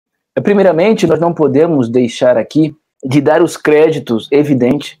Primeiramente, nós não podemos deixar aqui de dar os créditos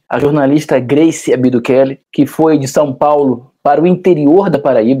evidentes à jornalista Grace Abdo-Kelly, que foi de São Paulo para o interior da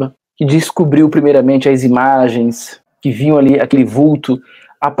Paraíba, que descobriu primeiramente as imagens, que viam ali aquele vulto.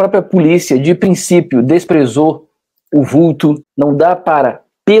 A própria polícia, de princípio, desprezou o vulto. Não dá para,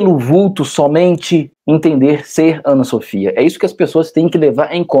 pelo vulto somente, entender ser Ana Sofia. É isso que as pessoas têm que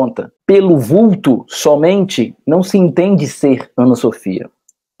levar em conta. Pelo vulto somente, não se entende ser Ana Sofia.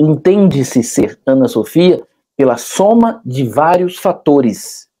 Entende-se ser Ana Sofia pela soma de vários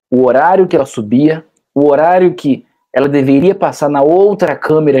fatores. O horário que ela subia, o horário que ela deveria passar na outra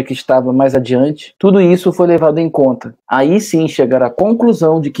câmera que estava mais adiante, tudo isso foi levado em conta. Aí sim chegar à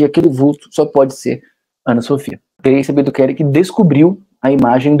conclusão de que aquele vulto só pode ser Ana Sofia. Grace Abdo-Kelly que descobriu a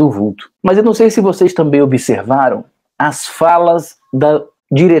imagem do vulto. Mas eu não sei se vocês também observaram as falas da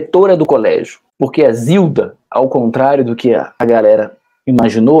diretora do colégio, porque a Zilda, ao contrário do que a galera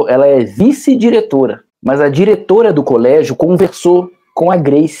imaginou, ela é vice-diretora, mas a diretora do colégio conversou com a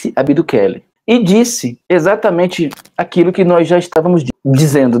Grace Abdo-Kelly e disse exatamente aquilo que nós já estávamos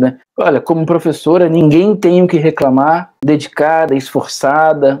dizendo, né? Olha, como professora, ninguém tem o que reclamar, dedicada,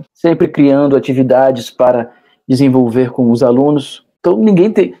 esforçada, sempre criando atividades para desenvolver com os alunos. Então,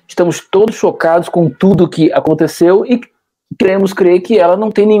 estamos todos chocados com tudo que aconteceu e queremos crer que ela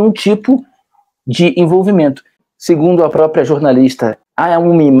não tem nenhum tipo de envolvimento. Segundo a própria jornalista, há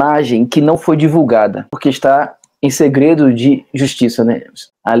uma imagem que não foi divulgada, porque está em segredo de justiça, né?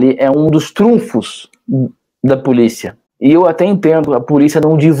 Ali é um dos trunfos da polícia. E eu até entendo a polícia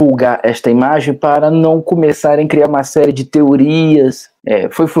não divulgar esta imagem para não começarem a criar uma série de teorias.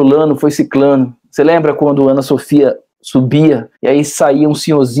 Foi fulano, foi ciclano. Você lembra quando Ana Sofia subia e aí saía um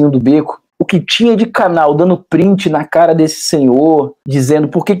senhorzinho do beco? O que tinha de canal dando print na cara desse senhor, dizendo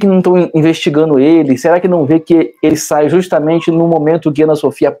por que não estão investigando ele? Será que não vê que ele sai justamente no momento que Ana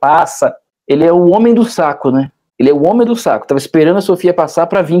Sofia passa? Ele é o homem do saco, né? Ele é o homem do saco. Estava esperando a Sofia passar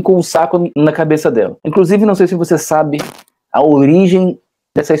para vir com o saco na cabeça dela. Inclusive, não sei se você sabe a origem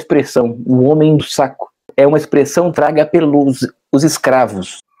dessa expressão, o homem do saco. É uma expressão traga pelos os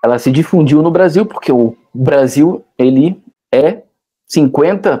escravos. Ela se difundiu no Brasil porque o Brasil, ele é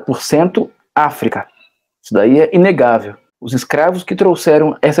 50% África. Isso daí é inegável. Os escravos que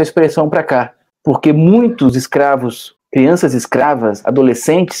trouxeram essa expressão para cá. Porque muitos escravos, crianças escravas,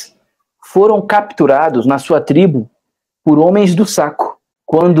 adolescentes, foram capturados na sua tribo por homens do saco.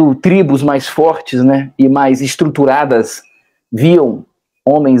 Quando tribos mais fortes, né, e mais estruturadas viam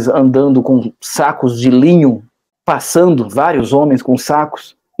homens andando com sacos de linho, passando vários homens com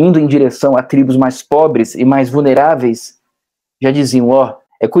sacos, indo em direção a tribos mais pobres e mais vulneráveis, já diziam,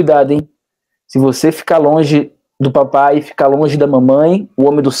 cuidado, hein? Se você ficar longe do papai e ficar longe da mamãe, o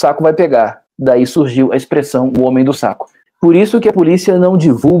homem do saco vai pegar. Daí surgiu a expressão, o homem do saco. Por isso que a polícia não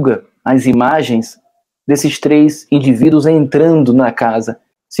divulga as imagens desses 3 indivíduos entrando na casa.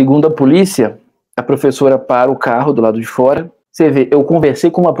 Segundo a polícia, a professora para o carro do lado de fora. Você vê, eu conversei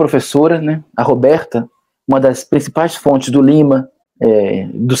com uma professora, né, a Roberta, uma das principais fontes do Lima,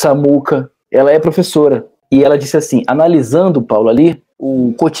 do Samuca. Ela é professora. E ela disse assim, analisando, Paulo, ali,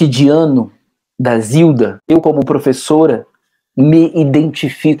 o cotidiano da Zilda, eu como professora me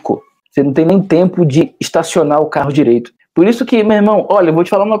identifico. Você não tem nem tempo de estacionar o carro direito. Por isso que, meu irmão, olha, eu vou te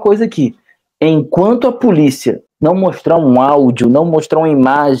falar uma coisa aqui. Enquanto a polícia não mostrar um áudio, não mostrar uma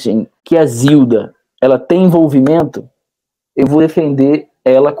imagem que a Zilda, ela tem envolvimento, eu vou defender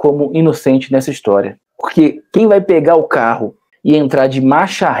ela como inocente nessa história. Porque quem vai pegar o carro e entrar de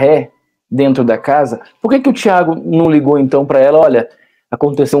marcha ré dentro da casa, por que o Thiago não ligou então para ela, olha,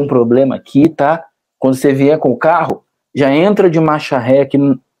 aconteceu um problema aqui, tá? Quando você vier com o carro, já entra de marcha ré aqui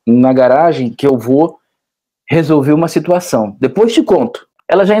na garagem que eu vou resolver uma situação. Depois te conto.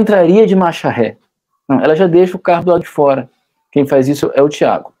 Ela já entraria de marcha ré. Não, ela já deixa o carro do lado de fora. Quem faz isso é o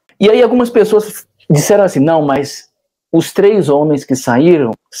Thiago. E aí algumas pessoas disseram assim, não, mas os 3 homens que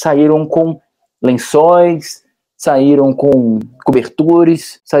saíram com lençóis, saíram com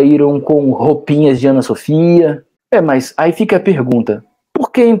cobertores, saíram com roupinhas de Ana Sofia. Mas aí fica a pergunta,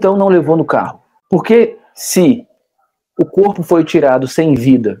 por que então não levou no carro? Porque se o corpo foi tirado sem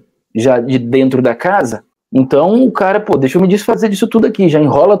vida, já de dentro da casa, então o cara, deixa eu me desfazer disso tudo aqui, já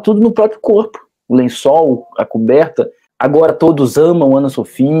enrola tudo no próprio corpo. O lençol, a coberta. Agora todos amam Ana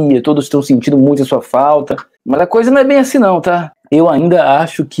Sofia, todos estão sentindo muito a sua falta. Mas a coisa não é bem assim não, tá? Eu ainda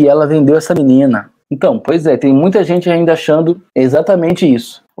acho que ela vendeu essa menina. Então, pois é, tem muita gente ainda achando exatamente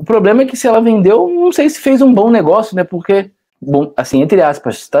isso. O problema é que se ela vendeu, não sei se fez um bom negócio, né? Porque, bom, assim, entre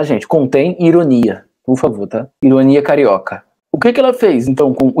aspas, tá, gente? Contém ironia, por favor, tá? Ironia carioca. O que ela fez,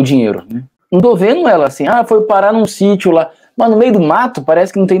 então, com o dinheiro, né? Não tô vendo ela assim, foi parar num sítio lá. Mas no meio do mato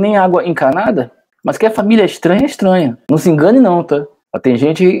parece que não tem nem água encanada. Mas que a família é estranha, é estranha. Não se engane não, tá? Tem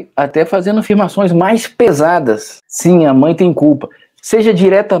gente até fazendo afirmações mais pesadas. Sim, a mãe tem culpa. Seja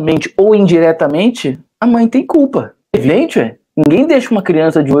diretamente ou indiretamente, a mãe tem culpa. É evidente, é? Ninguém deixa uma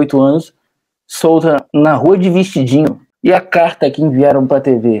criança de 8 anos solta na rua de vestidinho. E a carta que enviaram para a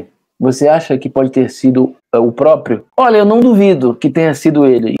TV? Você acha que pode ter sido o próprio? Olha, eu não duvido que tenha sido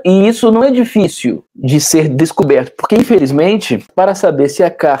ele. E isso não é difícil de ser descoberto. Porque, infelizmente, para saber se a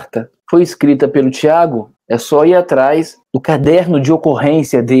carta foi escrita pelo Tiago, é só ir atrás do caderno de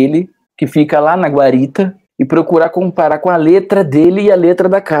ocorrência dele, que fica lá na guarita, e procurar comparar com a letra dele e a letra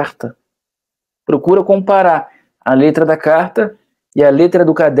da carta. Procura comparar a letra da carta e a letra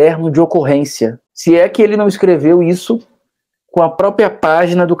do caderno de ocorrência. Se é que ele não escreveu isso com a própria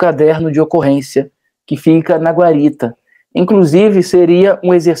página do caderno de ocorrência, que fica na guarita. Inclusive, seria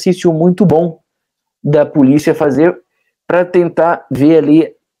um exercício muito bom da polícia fazer para tentar ver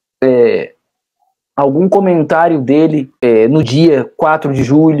ali algum comentário dele no dia 4 de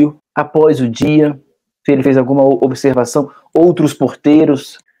julho, após o dia, se ele fez alguma observação, outros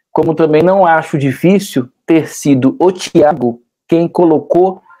porteiros, como também não acho difícil ter sido o Tiago quem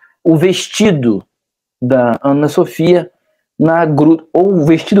colocou o vestido da Ana Sofia na gruta, ou um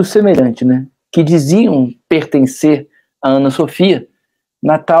vestido semelhante, né, que diziam pertencer a Ana Sofia,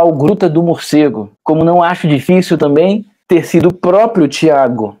 na tal Gruta do Morcego. Como não acho difícil também ter sido o próprio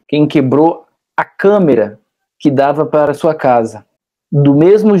Tiago quem quebrou a câmera que dava para sua casa. Do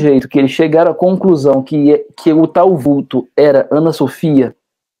mesmo jeito que eles chegaram à conclusão que o tal vulto era Ana Sofia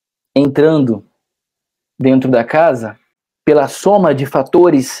entrando dentro da casa, pela soma de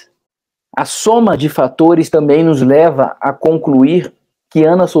fatores, a soma de fatores também nos leva a concluir que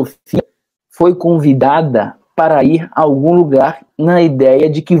Ana Sofia foi convidada para ir a algum lugar na ideia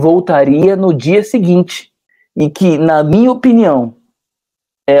de que voltaria no dia seguinte e que, na minha opinião,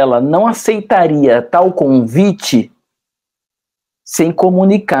 ela não aceitaria tal convite sem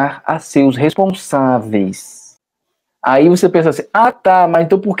comunicar a seus responsáveis. Aí você pensa assim, tá, mas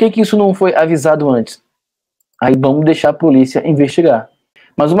então por que isso não foi avisado antes? Aí vamos deixar a polícia investigar.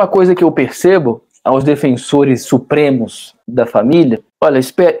 Mas uma coisa que eu percebo aos defensores supremos da família, olha,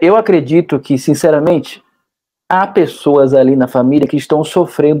 eu acredito que, sinceramente, há pessoas ali na família que estão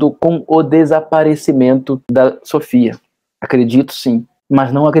sofrendo com o desaparecimento da Sofia. Acredito sim,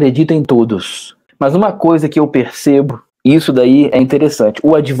 mas não acredito em todos. Mas uma coisa que eu percebo, isso daí é interessante,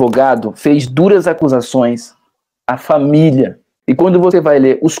 o advogado fez duras acusações à família. E quando você vai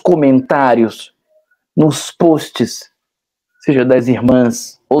ler os comentários nos posts, seja das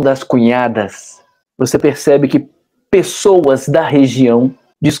irmãs ou das cunhadas, você percebe que pessoas da região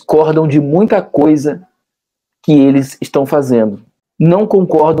discordam de muita coisa que eles estão fazendo. Não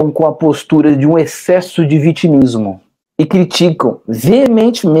concordam com a postura de um excesso de vitimismo e criticam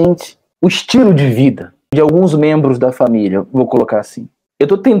veementemente o estilo de vida de alguns membros da família, vou colocar assim. Eu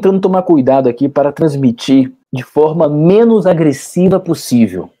estou tentando tomar cuidado aqui para transmitir de forma menos agressiva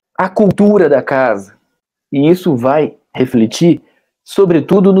possível a cultura da casa. E isso vai refletir,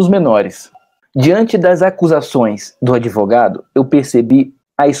 sobretudo, nos menores. Diante das acusações do advogado, eu percebi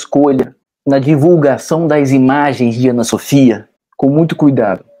a escolha na divulgação das imagens de Ana Sofia com muito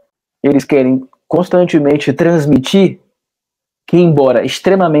cuidado. Eles querem constantemente transmitir que, embora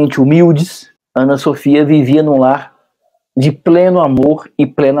extremamente humildes, Ana Sofia vivia num lar de pleno amor e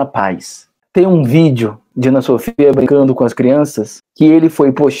plena paz. Tem um vídeo de Ana Sofia brincando com as crianças que ele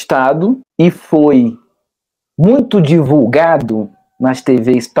foi postado e foi muito divulgado nas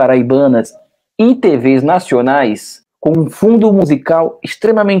TVs paraibanas e TVs nacionais, com um fundo musical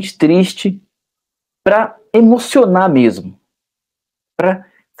extremamente triste, para emocionar mesmo, para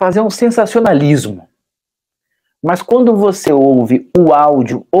fazer um sensacionalismo. Mas quando você ouve o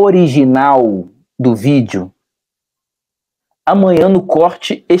áudio original do vídeo, amanhã no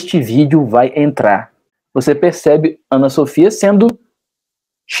corte este vídeo vai entrar. Você percebe Ana Sofia sendo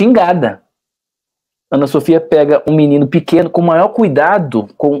xingada. Ana Sofia pega um menino pequeno com o maior cuidado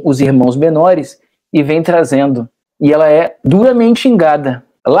com os irmãos menores e vem trazendo. E ela é duramente xingada.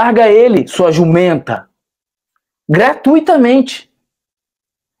 Larga ele, sua jumenta. Gratuitamente.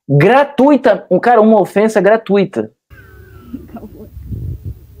 Gratuita. Cara, uma ofensa gratuita.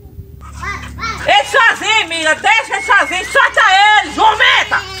 Ele sozinho, amiga. Deixa ele sozinho. Solta ele,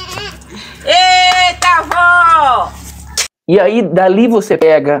 jumenta. Eita, avó. E aí, dali você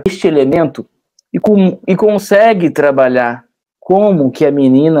pega este elemento e consegue trabalhar como que a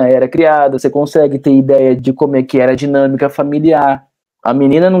menina era criada, você consegue ter ideia de como é que era a dinâmica familiar. A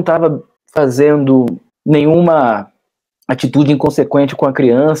menina não estava fazendo nenhuma atitude inconsequente com a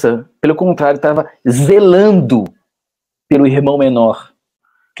criança, pelo contrário, estava zelando pelo irmão menor?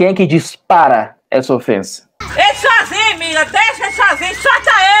 Quem é que dispara essa ofensa? Ele sozinho, amiga, deixa ele sozinho,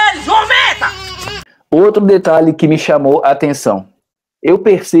 solta ele, jumenta! Outro detalhe que me chamou a atenção. Eu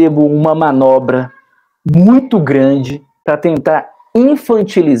percebo uma manobra muito grande para tentar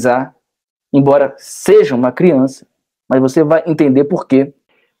infantilizar, embora seja uma criança, mas você vai entender por quê.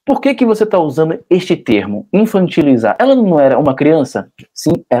 Por que que você está usando este termo, infantilizar? Ela não era uma criança?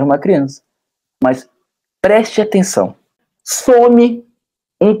 Sim, era uma criança. Mas preste atenção. Some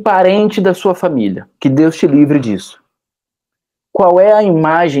um parente da sua família. Que Deus te livre disso. Qual é a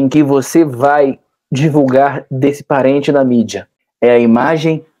imagem que você vai divulgar desse parente na mídia? É a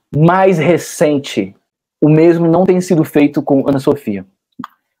imagem mais recente. O mesmo não tem sido feito com Ana Sofia.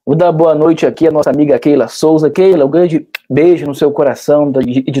 Vou dar boa noite aqui à nossa amiga Keila Souza. Keila, um grande beijo no seu coração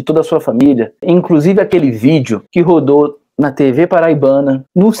e de toda a sua família. Inclusive aquele vídeo que rodou na TV paraibana,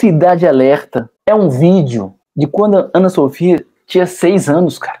 no Cidade Alerta. É um vídeo de quando a Ana Sofia tinha 6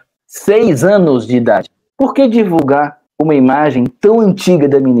 anos, cara. 6 anos de idade. Por que divulgar uma imagem tão antiga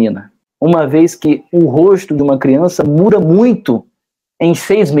da menina? Uma vez que o rosto de uma criança muda muito em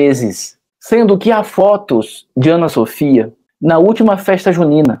 6 meses. Sendo que há fotos de Ana Sofia na última festa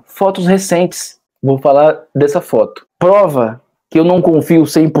junina, fotos recentes. Vou falar dessa foto. Prova que eu não confio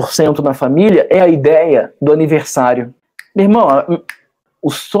 100% na família é a ideia do aniversário. Meu irmão, o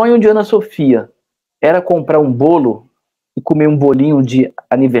sonho de Ana Sofia era comprar um bolo e comer um bolinho de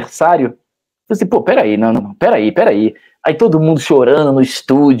aniversário. Eu falei assim, pô, peraí, não, peraí. Aí todo mundo chorando no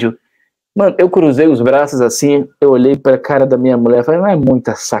estúdio. Mano, eu cruzei os braços assim, eu olhei pra cara da minha mulher e falei, não é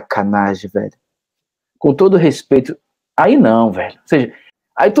muita sacanagem, velho. Com todo respeito, aí não, velho. Ou seja,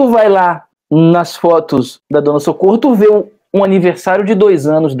 aí tu vai lá nas fotos da Dona Socorro, tu vê um aniversário de 2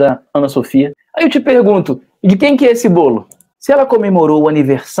 anos da Ana Sofia. Aí eu te pergunto, de quem que é esse bolo? Se ela comemorou o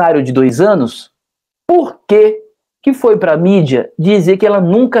aniversário de 2 anos, por que foi pra mídia dizer que ela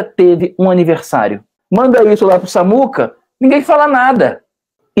nunca teve um aniversário? Manda isso lá pro Samuca, ninguém fala nada.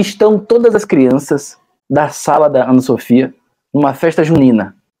 Estão todas as crianças da sala da Ana Sofia numa festa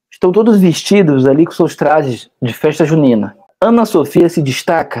junina. Estão todos vestidos ali com seus trajes de festa junina. Ana Sofia se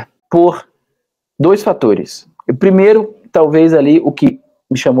destaca por 2 fatores. O primeiro, talvez ali, o que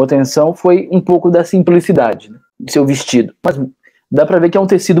me chamou a atenção foi um pouco da simplicidade, né, de seu vestido. Mas dá pra ver que é um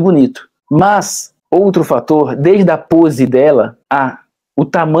tecido bonito. Mas outro fator, desde a pose dela o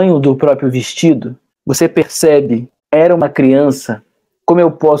tamanho do próprio vestido, você percebe, era uma criança, como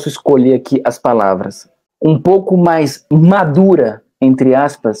eu posso escolher aqui as palavras, um pouco mais madura, entre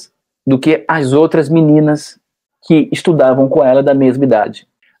aspas, do que as outras meninas que estudavam com ela da mesma idade.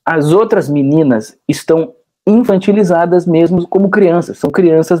 As outras meninas estão infantilizadas mesmo como crianças, são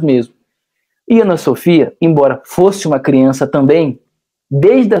crianças mesmo. E Ana Sofia, embora fosse uma criança também,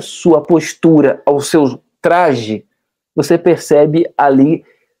 desde a sua postura ao seu traje, você percebe ali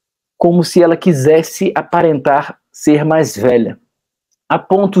como se ela quisesse aparentar ser mais velha. A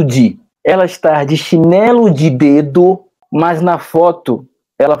ponto de ela estar de chinelo de dedo, mas na foto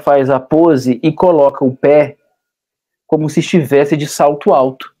ela faz a pose e coloca o pé como se estivesse de salto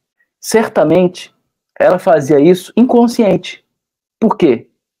alto. Certamente ela fazia isso inconsciente. Por quê?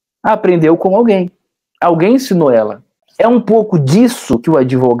 Aprendeu com alguém. Alguém ensinou ela. É um pouco disso que o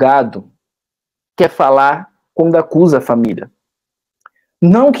advogado quer falar quando acusa a família.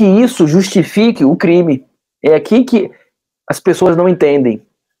 Não que isso justifique o crime. É aqui que as pessoas não entendem.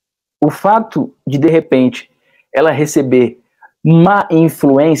 O fato de repente, ela receber má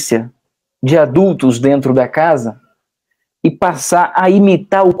influência de adultos dentro da casa e passar a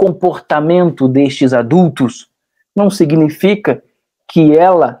imitar o comportamento destes adultos, não significa que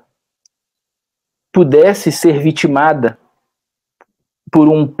ela pudesse ser vitimada por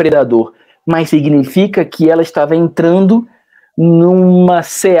um predador, mas significa que ela estava entrando numa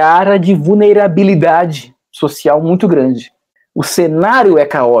seara de vulnerabilidade social muito grande. O cenário é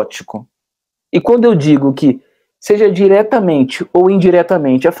caótico. E quando eu digo que, seja diretamente ou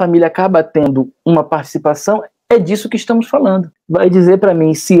indiretamente, a família acaba tendo uma participação, é disso que estamos falando. Vai dizer para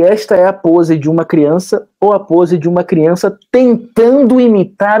mim se esta é a pose de uma criança ou a pose de uma criança tentando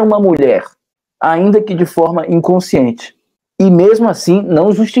imitar uma mulher, ainda que de forma inconsciente. E mesmo assim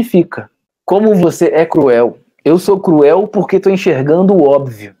não justifica. Como você é cruel. Eu sou cruel porque estou enxergando o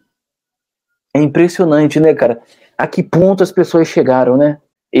óbvio. É impressionante, né, cara? A que ponto as pessoas chegaram, né?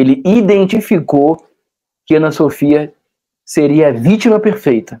 Ele identificou que Ana Sofia seria a vítima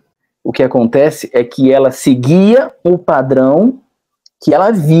perfeita. O que acontece é que ela seguia o padrão que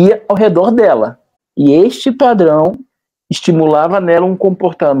ela via ao redor dela. E este padrão estimulava nela um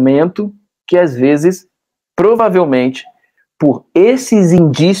comportamento que, às vezes, provavelmente, por esses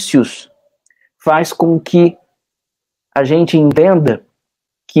indícios, faz com que a gente entenda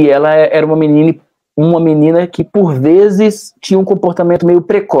que ela era uma menina que por vezes tinha um comportamento meio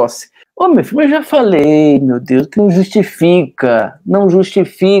precoce. Ô, meu filho, eu já falei, meu Deus, que não justifica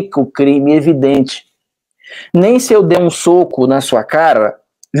o crime evidente. Nem se eu der um soco na sua cara,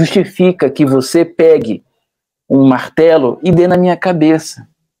 justifica que você pegue um martelo e dê na minha cabeça.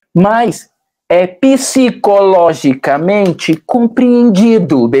 Mas é psicologicamente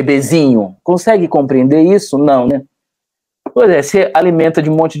compreendido, bebezinho. Consegue compreender isso? Não, né? Pois é, você alimenta de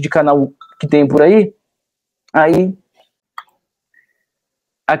um monte de canal que tem por aí, aí...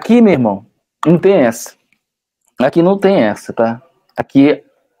 Aqui, meu irmão, não tem essa. Aqui não tem essa, tá? Aqui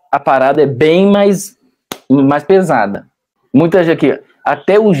a parada é bem mais pesada. Muita gente aqui,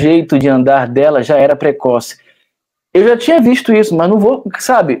 até o jeito de andar dela já era precoce. Eu já tinha visto isso, mas não vou,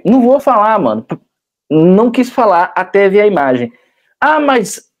 sabe? Não vou falar, mano. Não quis falar até ver a imagem. Ah,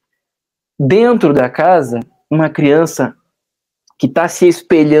 mas dentro da casa, uma criança que está se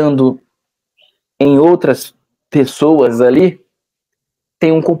espelhando em outras pessoas ali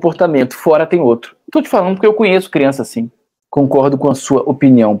tem um comportamento, fora tem outro. Estou te falando porque eu conheço criança assim. Concordo com a sua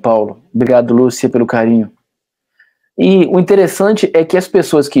opinião, Paulo. Obrigado, Lúcia, pelo carinho. E o interessante é que as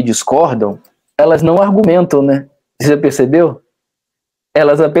pessoas que discordam, elas não argumentam, né? Você já percebeu?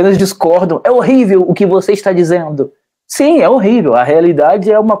 Elas apenas discordam. É horrível o que você está dizendo. Sim, é horrível. A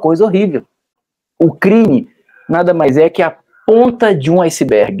realidade é uma coisa horrível. O crime nada mais é que a ponta de um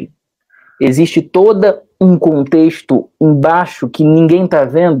iceberg. Existe todo um contexto embaixo que ninguém está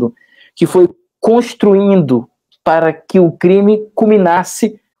vendo, que foi construindo para que o crime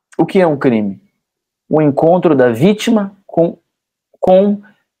culminasse. O que é um crime? O encontro da vítima com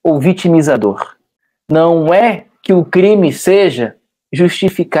o vitimizador. Não é que o crime seja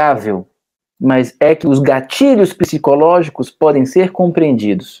justificável, mas é que os gatilhos psicológicos podem ser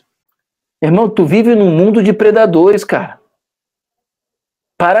compreendidos. Irmão, tu vive num mundo de predadores, cara.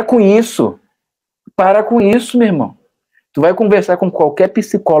 Para com isso. Para com isso, meu irmão. Tu vai conversar com qualquer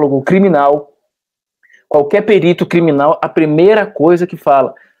psicólogo criminal, qualquer perito criminal, a primeira coisa que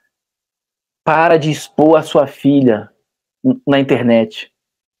fala: para de expor a sua filha na internet.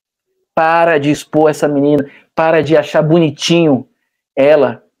 Para de expor essa menina. Para de achar bonitinho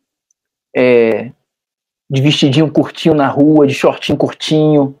ela de vestidinho curtinho na rua, de shortinho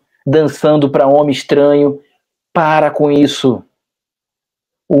curtinho, dançando para homem estranho. Para com isso.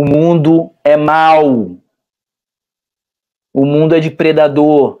 O mundo é mau. O mundo é de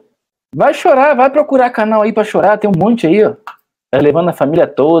predador. Vai chorar, vai procurar canal aí pra chorar. Tem um monte aí, ó. Vai levando a família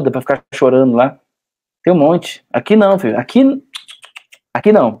toda pra ficar chorando lá. Tem um monte. Aqui não, filho.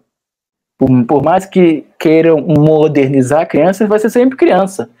 Aqui não. Por mais que queiram modernizar a criança, vai ser sempre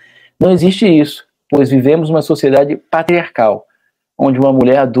criança. Não existe isso, pois vivemos uma sociedade patriarcal, onde uma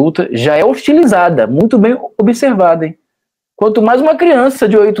mulher adulta já é hostilizada. Muito bem observada, hein? Quanto mais uma criança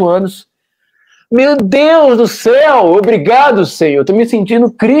de 8 anos. Meu Deus do céu! Obrigado, Senhor. Estou me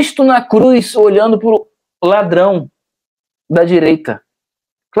sentindo Cristo na cruz, olhando para o ladrão da direita.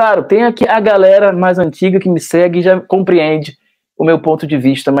 Claro, tem aqui a galera mais antiga que me segue e já compreende o meu ponto de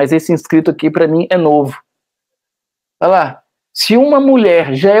vista, mas esse inscrito aqui para mim é novo. Olha lá. Se uma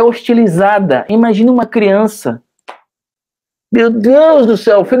mulher já é hostilizada, imagina uma criança. Meu Deus do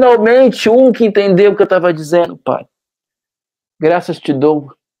céu! Finalmente um que entendeu o que eu estava dizendo, Pai. Graças te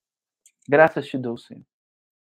dou, Senhor.